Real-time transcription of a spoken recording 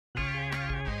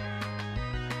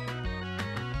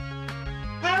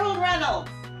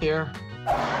Reynolds. Here.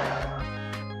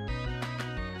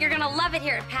 You're gonna love it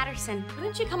here at Patterson. Why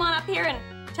don't you come on up here and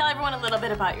tell everyone a little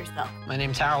bit about yourself? My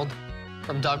name's Harold,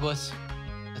 from Douglas.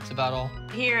 That's about all.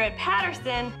 Here at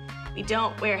Patterson, we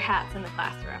don't wear hats in the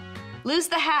classroom. Lose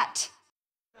the hat.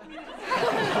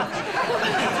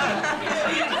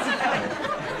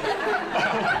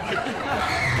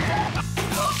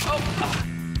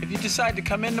 If you decide to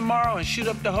come in tomorrow and shoot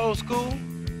up the whole school,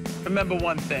 remember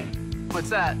one thing. What's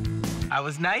that? I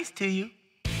was nice to you.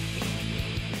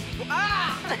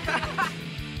 How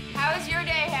was your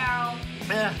day, Harold?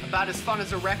 About as fun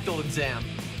as a rectal exam.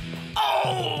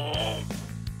 Oh!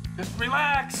 Just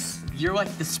relax. You're like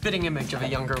the spitting image of a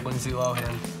younger Lindsay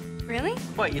Lohan. Really?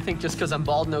 What, you think just because I'm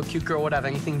bald, no cute girl would have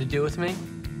anything to do with me?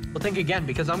 Well, think again,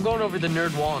 because I'm going over the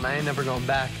nerd wall and I ain't never going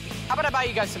back. How about I buy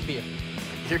you guys some beer?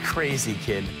 You're crazy,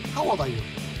 kid. How old are you?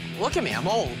 Look at me, I'm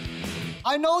old.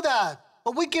 I know that,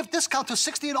 but we give discount to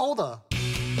 60 and older.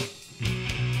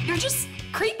 You're just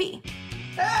creepy.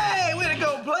 Hey, way to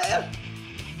go, player.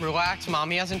 Relax,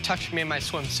 Mom. He hasn't touched me in my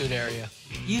swimsuit area.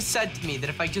 You said to me that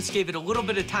if I just gave it a little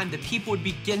bit of time, that people would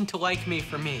begin to like me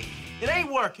for me. It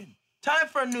ain't working. Time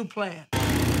for a new plan.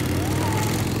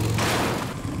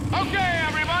 Okay,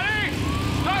 everybody,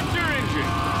 start your engine.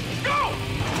 Go!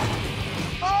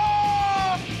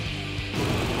 Oh!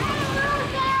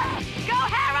 Go,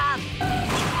 Harold!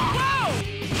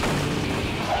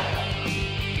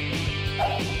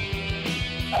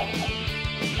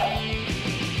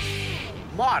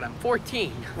 What? I'm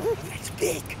 14. That's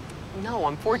big. No,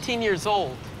 I'm 14 years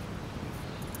old.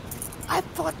 I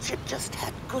thought you just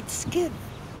had good skin.